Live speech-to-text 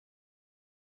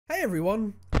Hey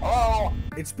everyone! Oh!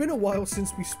 It's been a while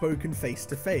since we've spoken face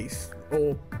to face,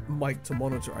 or mic to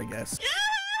monitor I guess.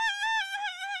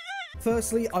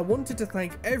 Firstly, I wanted to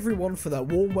thank everyone for their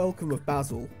warm welcome of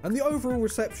Basil, and the overall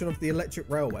reception of the electric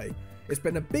railway. It's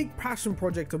been a big passion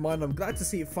project of mine and I'm glad to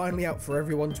see it finally out for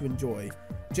everyone to enjoy.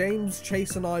 James,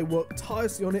 Chase and I worked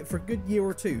tirelessly on it for a good year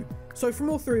or two, so from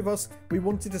all three of us, we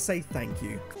wanted to say thank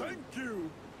you. Thank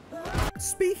you!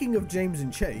 Speaking of James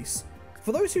and Chase,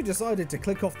 for those who decided to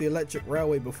click off the electric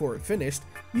railway before it finished,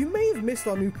 you may have missed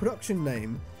our new production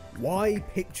name, Y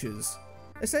Pictures.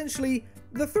 Essentially,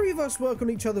 the three of us work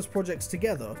on each other's projects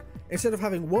together. Instead of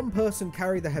having one person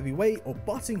carry the heavy weight or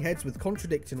butting heads with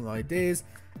contradicting ideas,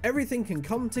 everything can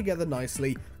come together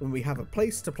nicely when we have a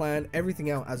place to plan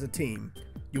everything out as a team.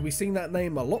 You'll be seeing that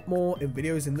name a lot more in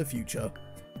videos in the future.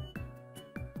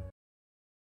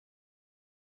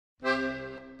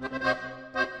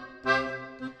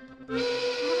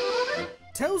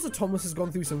 Tales of Thomas has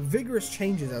gone through some vigorous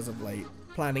changes as of late,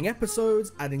 planning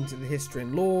episodes, adding to the history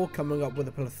and lore, coming up with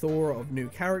a plethora of new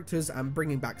characters and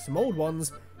bringing back some old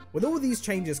ones. With all these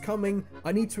changes coming,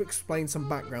 I need to explain some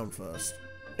background first.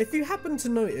 If you happen to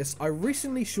notice, I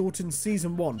recently shortened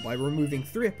season 1 by removing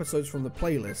 3 episodes from the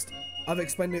playlist. I've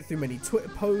explained it through many Twitter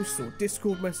posts or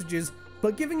Discord messages,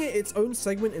 but giving it its own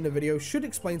segment in a video should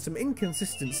explain some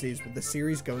inconsistencies with the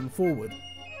series going forward.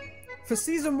 For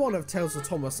season 1 of Tales of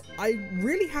Thomas, I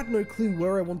really had no clue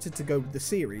where I wanted to go with the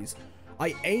series.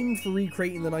 I aimed for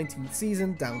recreating the 19th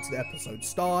season down to the episode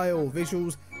style,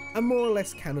 visuals, and more or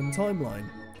less canon timeline.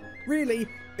 Really,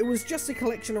 it was just a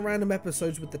collection of random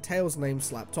episodes with the Tales name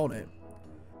slapped on it.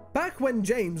 Back when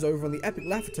James over on the Epic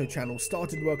Lafito channel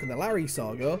started work on the Larry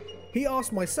saga, he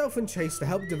asked myself and Chase to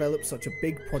help develop such a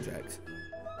big project.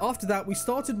 After that, we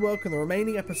started work on the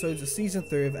remaining episodes of season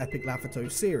 3 of Epic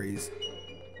Lafito's series.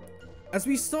 As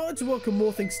we started to work on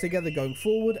more things together going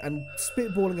forward and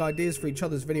spitballing ideas for each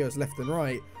other's videos left and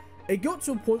right, it got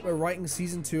to a point where writing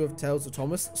season 2 of Tales of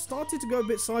Thomas started to go a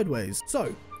bit sideways.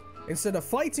 So, instead of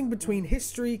fighting between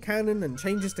history, canon and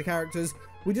changes to characters,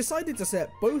 we decided to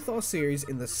set both our series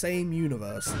in the same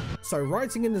universe, so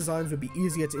writing and designs would be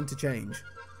easier to interchange.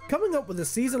 Coming up with a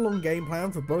season-long game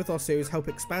plan for both our series helped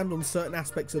expand on certain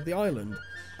aspects of the island,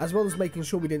 as well as making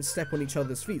sure we didn't step on each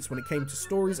other's feet when it came to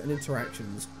stories and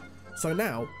interactions. So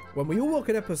now, when we all work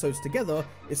on episodes together,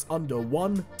 it's under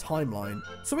one timeline,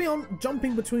 so we aren't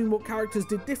jumping between what characters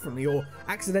did differently or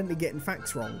accidentally getting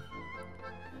facts wrong.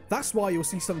 That's why you'll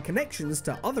see some connections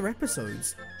to other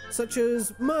episodes, such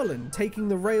as Merlin taking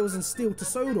the rails and steel to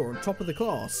Sodor on top of the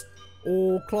class,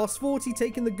 or Class 40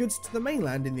 taking the goods to the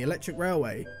mainland in the electric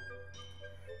railway.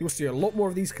 You'll see a lot more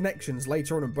of these connections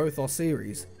later on in both our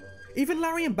series. Even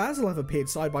Larry and Basil have appeared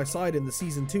side by side in the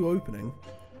season 2 opening.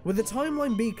 With the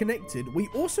timeline being connected, we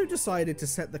also decided to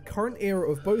set the current era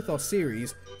of both our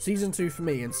series, season 2 for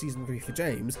me and season 3 for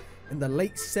James, in the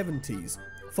late 70s,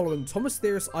 following Thomas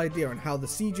Theorist's idea on how the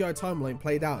CGI timeline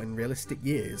played out in realistic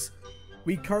years.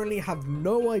 We currently have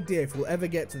no idea if we'll ever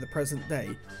get to the present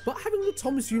day, but having the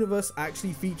Thomas universe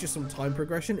actually feature some time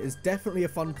progression is definitely a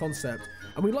fun concept,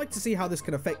 and we'd like to see how this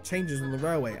can affect changes on the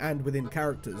railway and within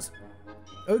characters.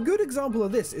 A good example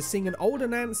of this is seeing an older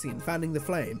Nancy in Fanning the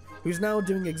Flame, who's now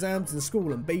doing exams in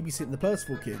school and babysitting the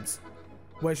Percival kids,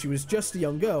 where she was just a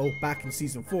young girl back in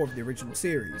season 4 of the original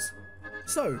series.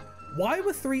 So, why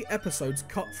were 3 episodes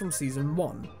cut from season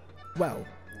 1? Well,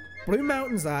 Blue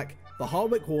Mountain Zack, The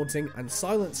Hardwick Haunting and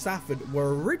Silent Stafford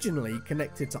were originally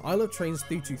connected to I Love Trains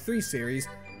 323 series,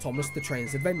 Thomas the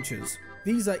Train's Adventures.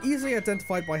 These are easily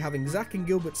identified by having Zack and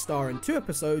Gilbert star in 2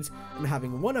 episodes and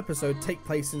having one episode take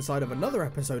place inside of another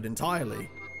episode entirely.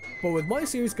 But with my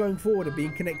series going forward and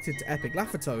being connected to Epic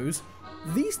Lafito's,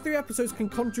 these 3 episodes can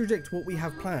contradict what we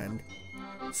have planned.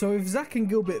 So if Zack and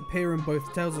Gilbert appear in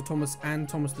both Tales of Thomas and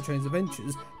Thomas the Train's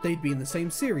Adventures, they'd be in the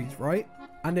same series, right?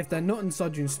 And if they're not in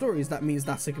SUDRIAN stories, that means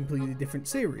that's a completely different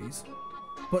series.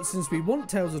 But since we want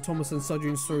Tales of Thomas and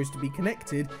SUDRIAN stories to be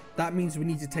connected, that means we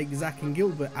need to take Zack and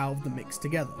Gilbert out of the mix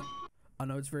together. I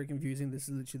know it's very confusing, this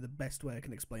is literally the best way I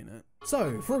can explain it.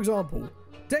 So, for example,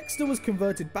 Dexter was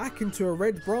converted back into a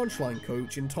red branch line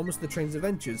coach in Thomas the Train's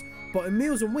Adventures, but in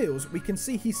Meals on Wheels, we can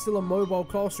see he's still a mobile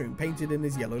classroom painted in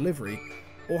his yellow livery.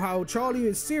 Or how Charlie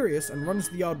is serious and runs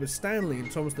the yard with Stanley in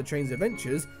Thomas the Train's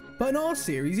Adventures, but in our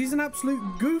series he's an absolute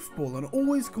goofball and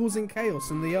always causing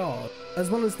chaos in the yard, as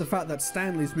well as the fact that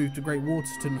Stanley's moved to Great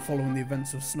Waterton following the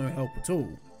events of Snow Help at all.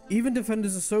 Even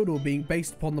Defenders of Sodor being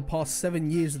based upon the past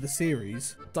 7 years of the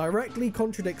series directly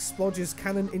contradicts Splodge's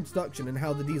canon introduction and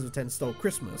how the Diesel 10 stole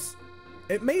Christmas.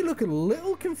 It may look a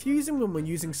little confusing when we're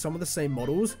using some of the same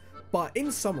models, but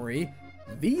in summary,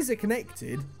 these are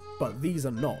connected, but these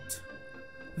are not.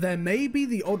 There may be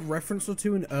the odd reference or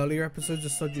two in earlier episodes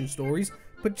of SUDRIAN stories,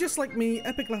 but just like me,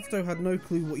 Epic Lafto had no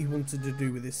clue what he wanted to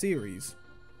do with this series.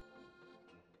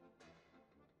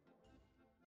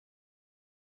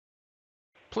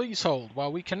 Please hold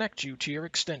while we connect you to your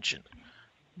extension.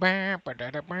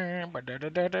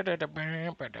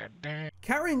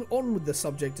 Carrying on with the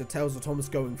subject of Tales of Thomas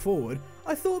going forward,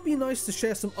 I thought it'd be nice to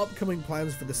share some upcoming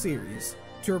plans for the series.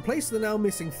 To replace the now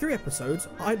missing 3 episodes,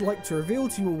 I'd like to reveal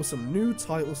to you all some new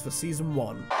titles for Season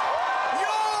 1.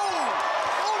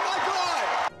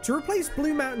 To replace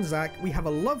Blue Mountain Zack, we have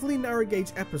a lovely narrow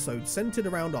gauge episode centered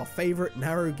around our favourite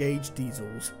narrow gauge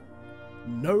diesels.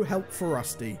 No help for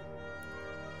Rusty.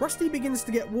 Rusty begins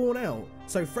to get worn out,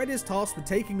 so Fred is tasked with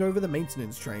taking over the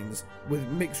maintenance trains, with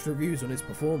mixed reviews on his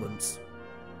performance.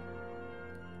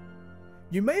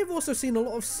 You may have also seen a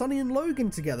lot of Sunny and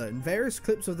Logan together in various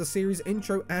clips of the series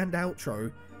intro and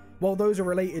outro. While those are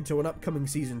related to an upcoming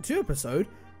Season 2 episode,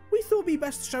 we thought it'd be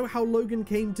best to show how Logan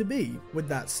came to be. With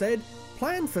that said,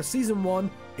 planned for Season 1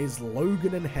 is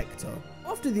Logan and Hector.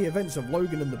 After the events of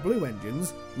Logan and the Blue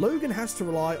Engines, Logan has to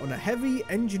rely on a heavy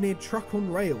engineered truck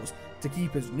on rails to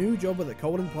keep his new job at the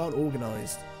coaling plant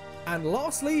organised. And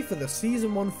lastly, for the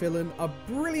Season 1 fill-in, a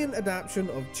brilliant adaptation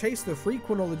of Chase the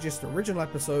Frequenologist original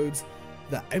episodes,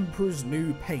 The Emperor's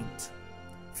New Paint.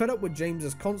 Fed up with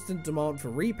James's constant demand for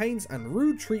repaints and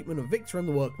rude treatment of Victor and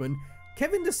the workmen,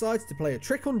 Kevin decides to play a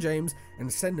trick on James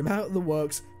and send him out of the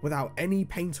works without any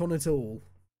paint on at all.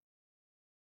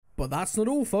 But that's not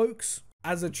all, folks.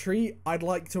 As a treat, I'd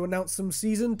like to announce some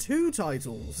Season 2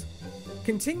 titles.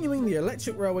 Continuing the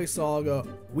Electric Railway saga,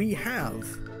 we have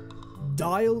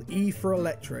Dial E for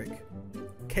Electric,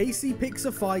 Casey Picks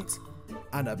a Fight,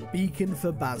 and A Beacon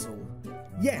for Basil.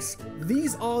 Yes,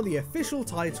 these are the official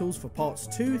titles for parts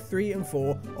 2, 3 and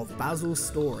 4 of Basil's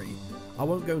story. I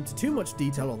won't go into too much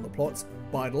detail on the plots,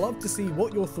 but I'd love to see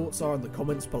what your thoughts are in the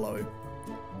comments below.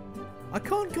 I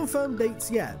can't confirm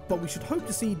dates yet, but we should hope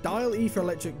to see Dial E for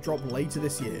Electric drop later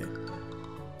this year.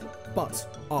 But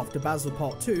after Basil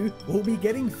Part 2, we'll be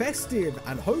getting festive,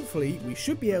 and hopefully we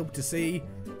should be able to see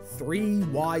 3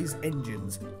 Wise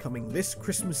Engines coming this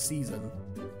Christmas season.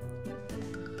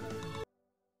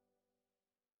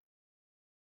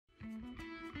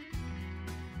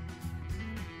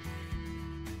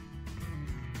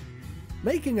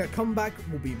 Making a comeback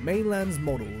will be Mainland's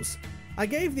models. I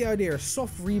gave the idea a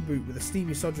soft reboot with the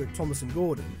Steamy Sodric, Thomas and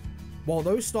Gordon. While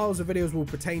those styles of videos will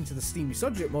pertain to the Steamy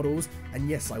Sodric models, and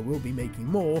yes, I will be making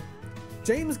more,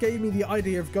 James gave me the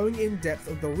idea of going in depth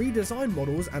of the redesigned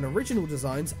models and original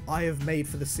designs I have made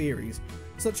for the series,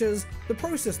 such as the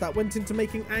process that went into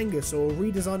making Angus or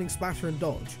redesigning Splatter and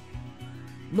Dodge.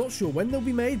 Not sure when they'll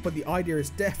be made, but the idea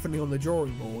is definitely on the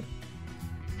drawing board.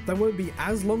 They won't be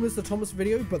as long as the Thomas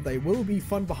video, but they will be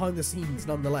fun behind the scenes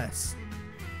nonetheless.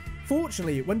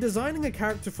 Fortunately, when designing a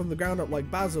character from the ground up like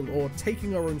Basil or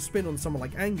taking our own spin on someone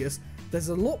like Angus, there's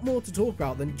a lot more to talk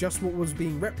about than just what was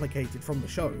being replicated from the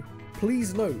show.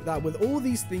 Please note that with all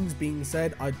these things being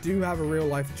said, I do have a real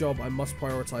life job I must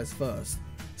prioritise first.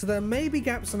 So there may be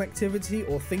gaps in activity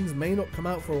or things may not come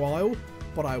out for a while,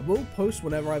 but I will post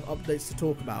whenever I have updates to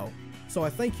talk about. So I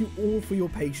thank you all for your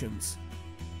patience.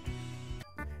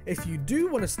 If you do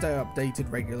want to stay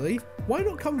updated regularly, why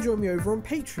not come join me over on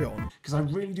Patreon? Because I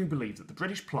really do believe that the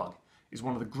British plug is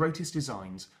one of the greatest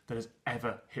designs that has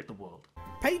ever hit the world.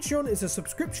 Patreon is a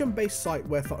subscription-based site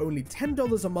where for only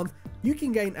 $10 a month, you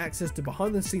can gain access to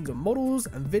behind the scenes on models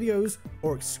and videos,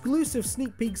 or exclusive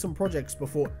sneak peeks on projects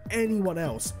before anyone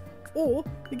else. Or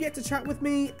you get to chat with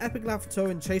me, Epic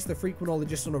Lafto, and Chase the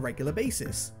Frequenologist on a regular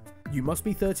basis. You must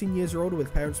be 13 years or older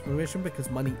with parents' permission because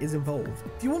money is involved.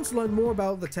 If you want to learn more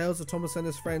about the Tales of Thomas and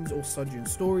his friends or SUDRIAN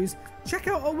stories, check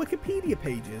out our Wikipedia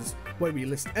pages, where we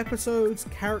list episodes,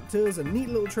 characters, and neat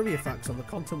little trivia facts on the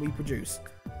content we produce.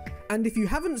 And if you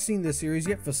haven't seen this series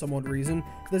yet for some odd reason,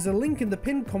 there's a link in the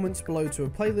pinned comments below to a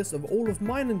playlist of all of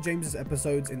mine and James's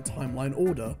episodes in timeline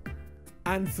order.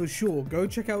 And for sure, go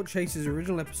check out Chase's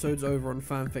original episodes over on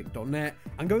fanfic.net,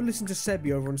 and go listen to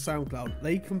Sebi over on SoundCloud.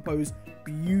 They compose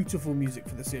beautiful music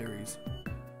for the series.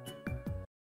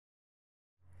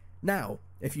 Now,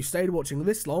 if you stayed watching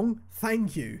this long,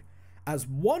 thank you. As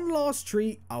one last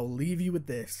treat, I'll leave you with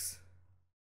this.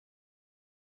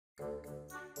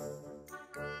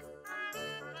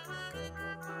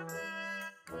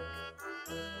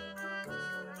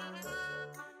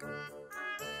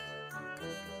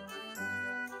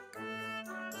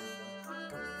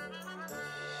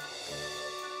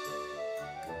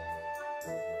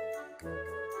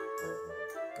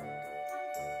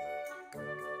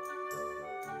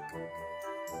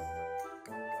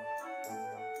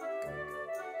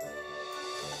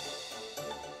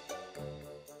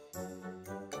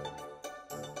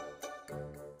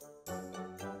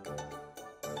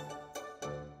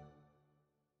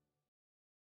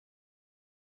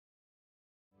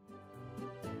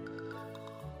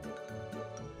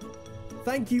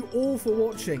 Thank you all for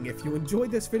watching. If you enjoyed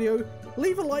this video,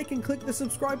 leave a like and click the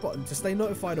subscribe button to stay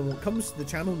notified on what comes to the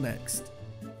channel next.